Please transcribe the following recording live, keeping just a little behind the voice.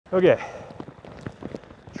Okay,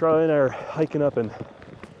 Charlie and I are hiking up in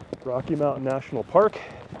Rocky Mountain National Park.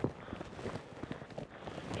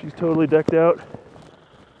 She's totally decked out.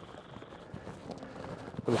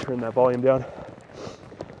 Let me turn that volume down.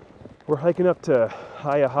 We're hiking up to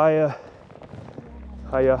Hiya.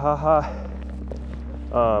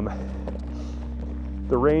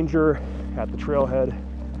 The ranger at the trailhead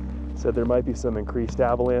said there might be some increased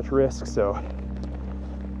avalanche risk, so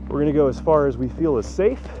we're gonna go as far as we feel is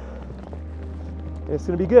safe. And it's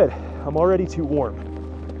gonna be good. I'm already too warm.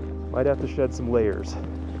 Might have to shed some layers.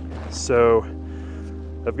 So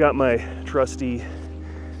I've got my trusty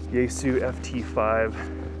Yaesu FT5.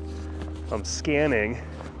 I'm scanning.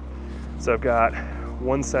 So I've got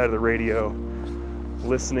one side of the radio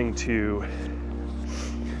listening to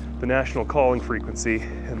the national calling frequency,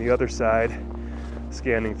 and the other side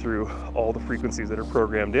scanning through all the frequencies that are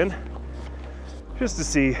programmed in, just to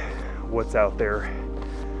see what's out there.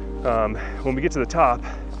 When we get to the top,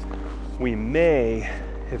 we may,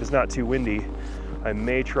 if it's not too windy, I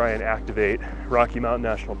may try and activate Rocky Mountain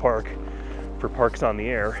National Park for Parks on the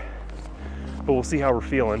Air, but we'll see how we're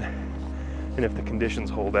feeling and if the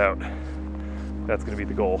conditions hold out. That's gonna be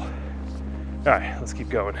the goal. All right, let's keep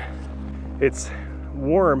going. It's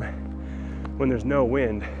warm when there's no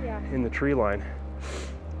wind in the tree line,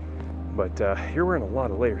 but you're wearing a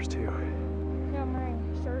lot of layers too. Yeah, I'm wearing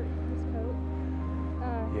a shirt, this coat,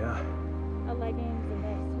 a leggings, and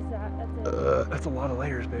this. That's it. That's a lot of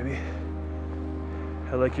layers, baby.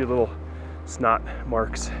 I like your little snot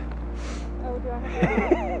marks. Oh, do I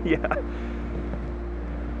have to? Yeah.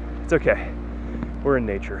 It's okay. We're in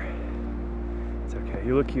nature. It's okay.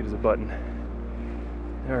 You look cute as a button.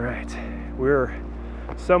 All right. We're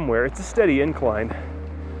somewhere. It's a steady incline,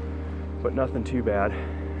 but nothing too bad.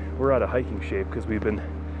 We're out of hiking shape because we've been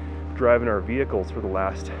driving our vehicles for the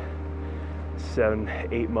last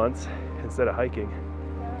 7-8 months instead of hiking.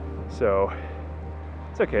 So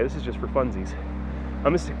it's okay. This is just for funsies.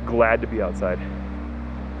 I'm just glad to be outside.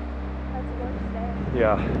 That's a gorgeous day.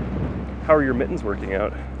 Yeah. How are your mittens working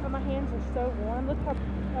out? Oh, my hands are so warm. Look how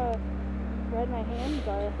red my hands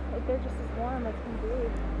are. Like, they're just as warm as can be.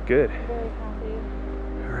 Good. I'm very happy.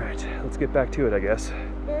 All right, let's get back to it, I guess.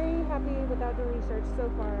 Very happy with outdoor research so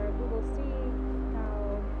far. We will see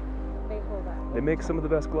how they hold up. They make some of the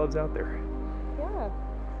best gloves out there. Yeah.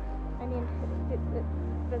 I mean,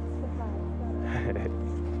 that's surprise.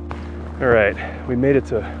 All right, we made it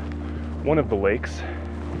to one of the lakes.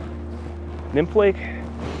 Nymph Lake?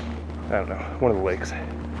 I don't know, one of the lakes.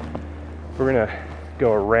 We're gonna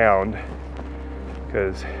go around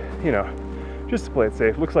because, you know, just to play it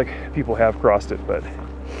safe. Looks like people have crossed it, but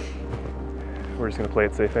we're just gonna play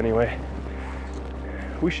it safe anyway.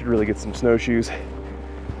 We should really get some snowshoes.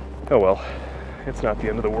 Oh well, it's not the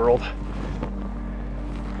end of the world.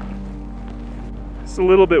 It's a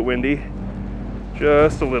little bit windy,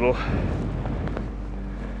 just a little.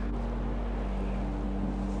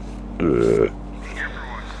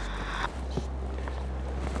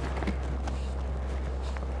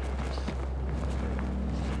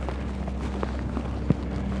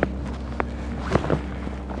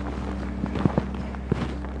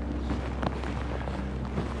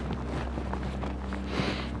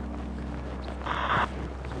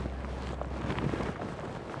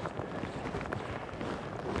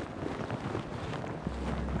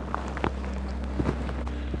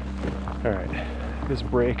 All right, this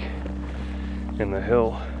break in the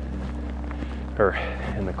hill, or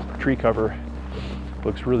in the tree cover,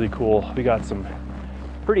 looks really cool. We got some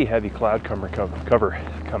pretty heavy cloud cover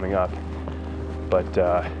coming up, but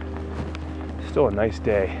still a nice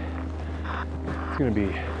day. It's gonna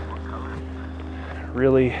be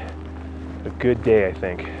really a good day, I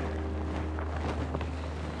think.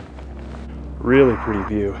 Really pretty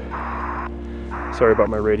view. Sorry about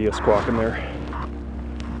my radio squawking there.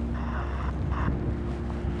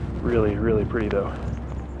 Really, really pretty though.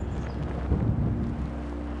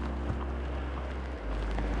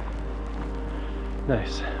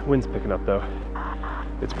 Nice. Wind's picking up though.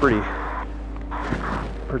 It's pretty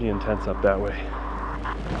intense up that way.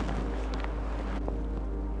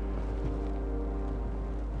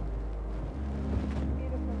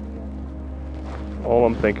 All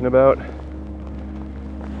I'm thinking about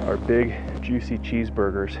are big, juicy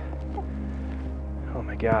cheeseburgers. Oh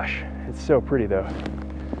my gosh, it's so pretty though.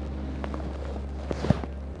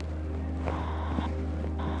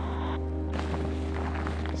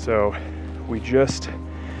 So we just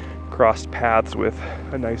crossed paths with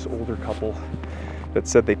a nice older couple that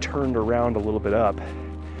said they turned around a little bit up.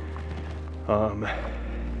 But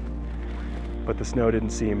the snow didn't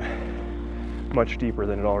seem much deeper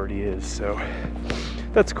than it already is. So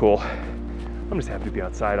that's cool. I'm just happy to be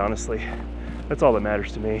outside, honestly. That's all that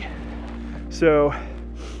matters to me. So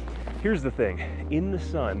here's the thing. In the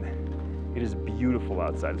sun, it is beautiful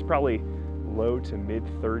outside. It's probably low to mid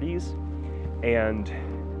 30s, and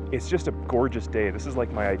it's just a gorgeous day. This is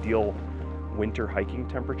like my ideal winter hiking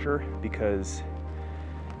temperature because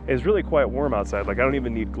it's really quite warm outside. Like, I don't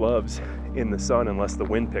even need gloves in the sun unless the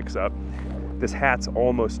wind picks up. This hat's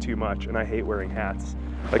almost too much, and I hate wearing hats.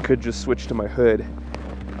 I could just switch to my hood,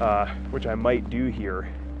 which I might do here,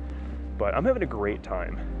 but I'm having a great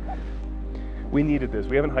time. We needed this.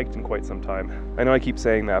 We haven't hiked in quite some time. I know I keep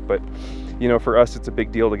saying that, but you know, for us, it's a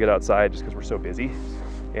big deal to get outside just because we're so busy.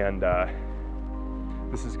 And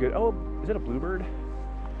this is good. Oh, is that a bluebird?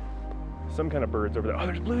 Some kind of birds over there. Oh,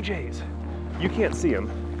 there's blue jays. You can't see them.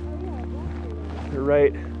 They're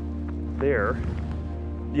right there.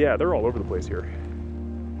 Yeah, they're all over the place here.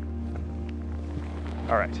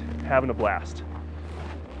 All right, having a blast.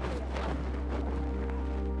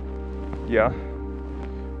 Yeah?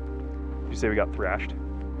 You say we got thrashed?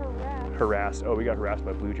 Harassed. Oh, we got harassed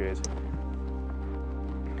by blue jays.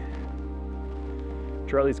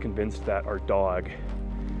 Charlie's convinced that our dog,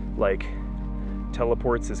 like,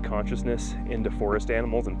 teleports his consciousness into forest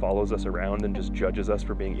animals and follows us around and just judges us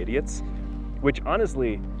for being idiots, which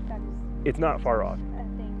honestly, it's not far off.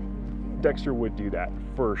 Dexter would do that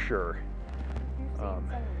for sure.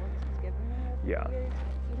 Yeah.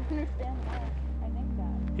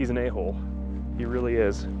 He's an a-hole. He really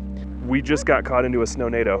is. We just got caught into a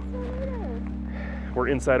snownado. We're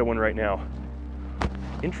inside of one right now.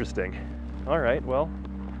 Interesting. All right, well,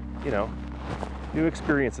 you know, new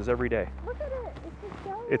experiences every day. Look at it.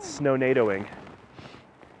 It's snownadoing.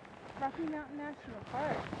 Rocky Mountain National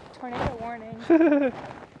Park. Tornado warning.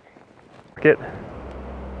 Get.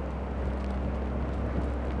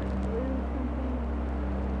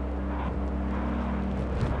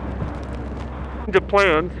 The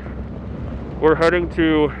plans, we're heading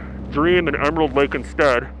to Dream and Emerald Lake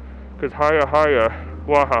instead, because Hiya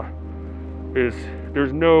Waha is,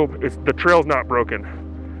 the trail's not broken,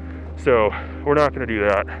 so we're not going to do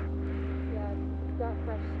that. Yeah, it's got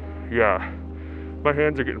fresh snow. Yeah, my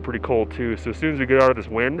hands are getting pretty cold too, so as soon as we get out of this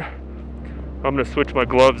wind, I'm going to switch my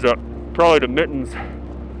gloves up, probably to mittens,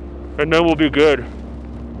 and then we'll be good. I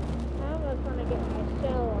almost want to get my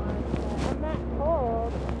shell on, but I'm not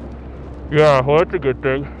cold. Yeah, well, that's a good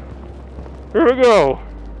thing. Here we go.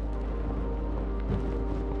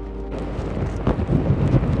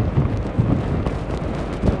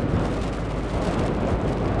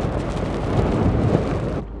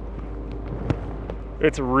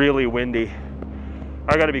 It's really windy.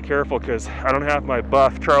 I gotta be careful because I don't have my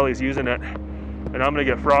buff. Charlie's using it, and I'm gonna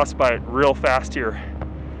get frostbite real fast here.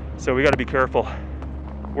 So we gotta be careful.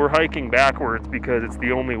 We're hiking backwards because it's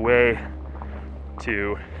the only way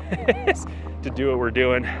to to do what we're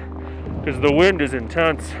doing, because the wind is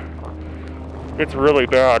intense. It's really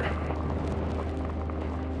bad.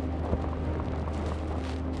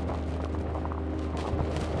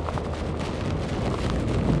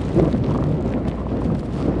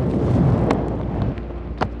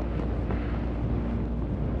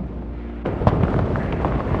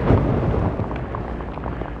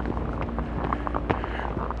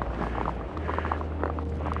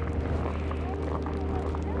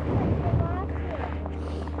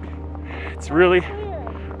 It's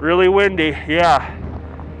really windy. Yeah.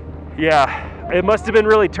 It must have been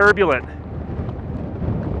really turbulent.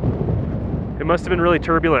 It must have been really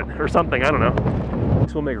turbulent or something. I don't know.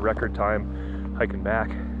 This will make record time hiking back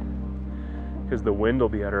because the wind will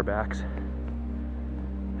be at our backs.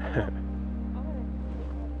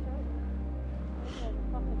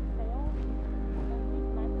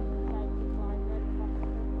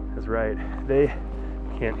 That's right. They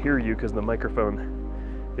can't hear you because the microphone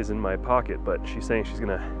is in my pocket, but she's saying she's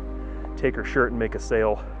gonna take her shirt and make a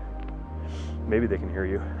sail. Maybe they can hear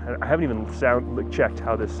you. I haven't even checked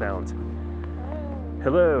how this sounds.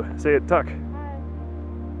 Hello. Say it, Tuck. Hi.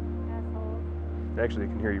 Asshole. Actually,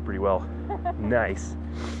 they can hear you pretty well. Nice.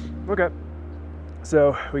 Okay.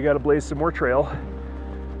 So we got to blaze some more trail.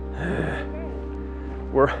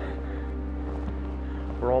 We're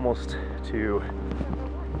almost to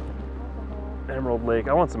Emerald Lake.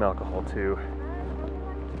 I want some alcohol too.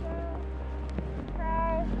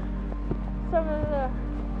 Try some of the.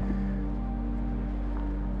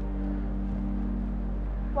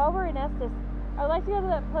 While we're in Estes, I'd like to go to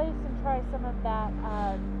that place and try some of that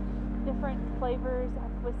different flavors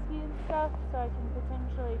of whiskey and stuff, so I can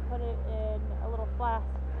potentially put it in a little flask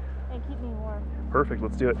and keep me warm. Perfect,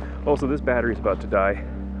 let's do it. Also, this battery's about to die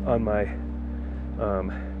on my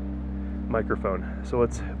microphone, so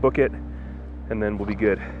let's book it and then we'll be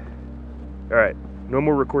good. All right, no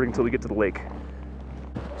more recording until we get to the lake.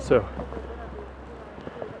 So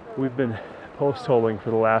we've been post holing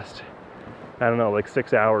for the last, I don't know, like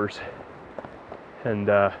 6 hours, and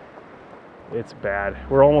it's bad.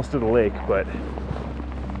 We're almost to the lake, but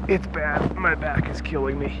it's bad. My back is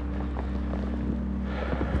killing me.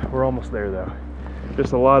 We're almost there though.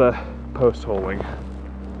 Just a lot of post holing.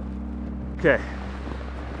 Okay,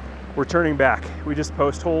 we're turning back. We just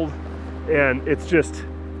post holed, and it's just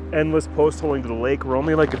endless post holing to the lake. We're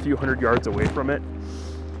only like a few hundred yards away from it,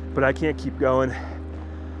 but I can't keep going.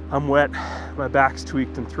 I'm wet, my back's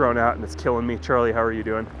tweaked and thrown out, and it's killing me. Charlie, how are you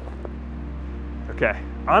doing? Okay,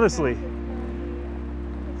 honestly.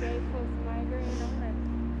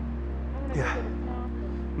 Yeah,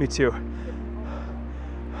 me too.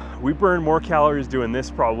 We burn more calories doing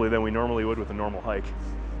this probably than we normally would with a normal hike.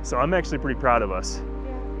 So I'm actually pretty proud of us.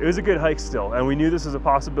 It was a good hike still, and we knew this was a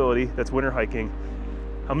possibility. That's winter hiking.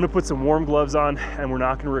 I'm gonna put some warm gloves on, and we're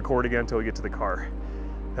not gonna record again until we get to the car.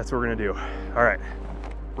 That's what we're gonna do. All right,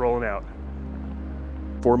 rolling out.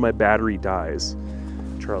 Before my battery dies,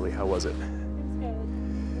 Charlie, how was it? It's good.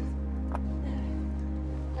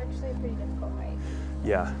 It's actually a pretty difficult hike.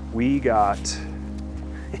 Yeah, we got,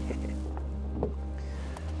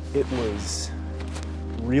 it was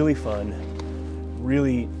really fun,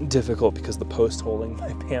 really difficult because the post holing,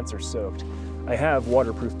 my pants are soaked. I have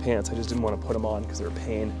waterproof pants, I just didn't want to put them on because they're a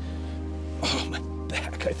pain. Oh, my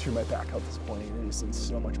back, I threw my back out this morning. It is in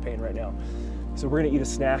so much pain right now. So we're gonna eat a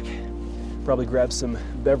snack, probably grab some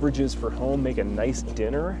beverages for home, make a nice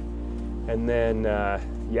dinner, and then,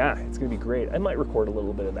 yeah, it's gonna be great. I might record a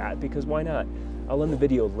little bit of that because why not? I'll end the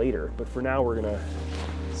video later, but for now we're gonna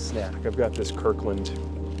snack. I've got this Kirkland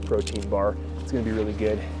protein bar. It's gonna be really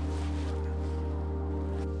good.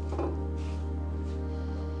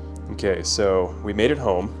 Okay, so we made it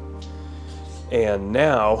home, and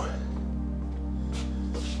now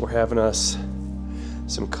we're having us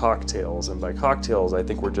some cocktails, and by cocktails I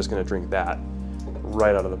think we're just gonna drink that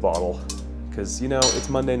right out of the bottle because, you know, it's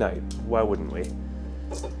Monday night. Why wouldn't we?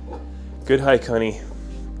 Good hike, honey.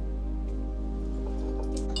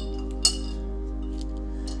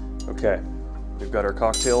 Okay, we've got our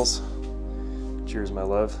cocktails. Cheers, my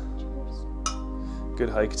love. Good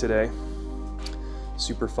hike today.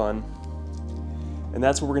 Super fun. And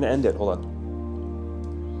that's where we're gonna end it. Hold on.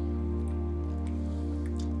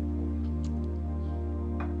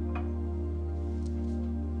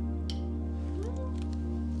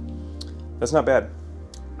 That's not bad.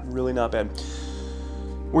 Really not bad.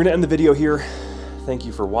 We're gonna end the video here. Thank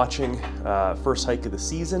you for watching. First hike of the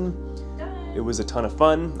season. It was a ton of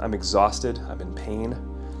fun. I'm exhausted. I'm in pain.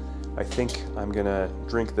 I think I'm gonna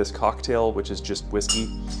drink this cocktail, which is just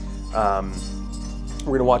whiskey.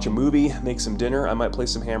 We're gonna watch a movie, make some dinner. I might play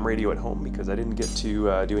some ham radio at home because I didn't get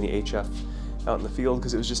to do any HF out in the field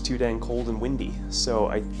because it was just too dang cold and windy. So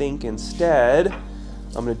I think instead,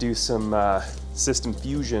 I'm gonna do some System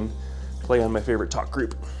Fusion, play on my favorite talk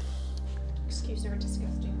group. Excuse our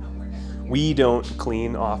disgusting homework. We don't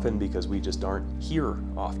clean often because we just aren't here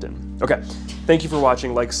often. Okay, thank you for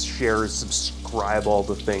watching. Like, share, subscribe, all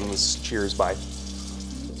the things. Cheers, bye.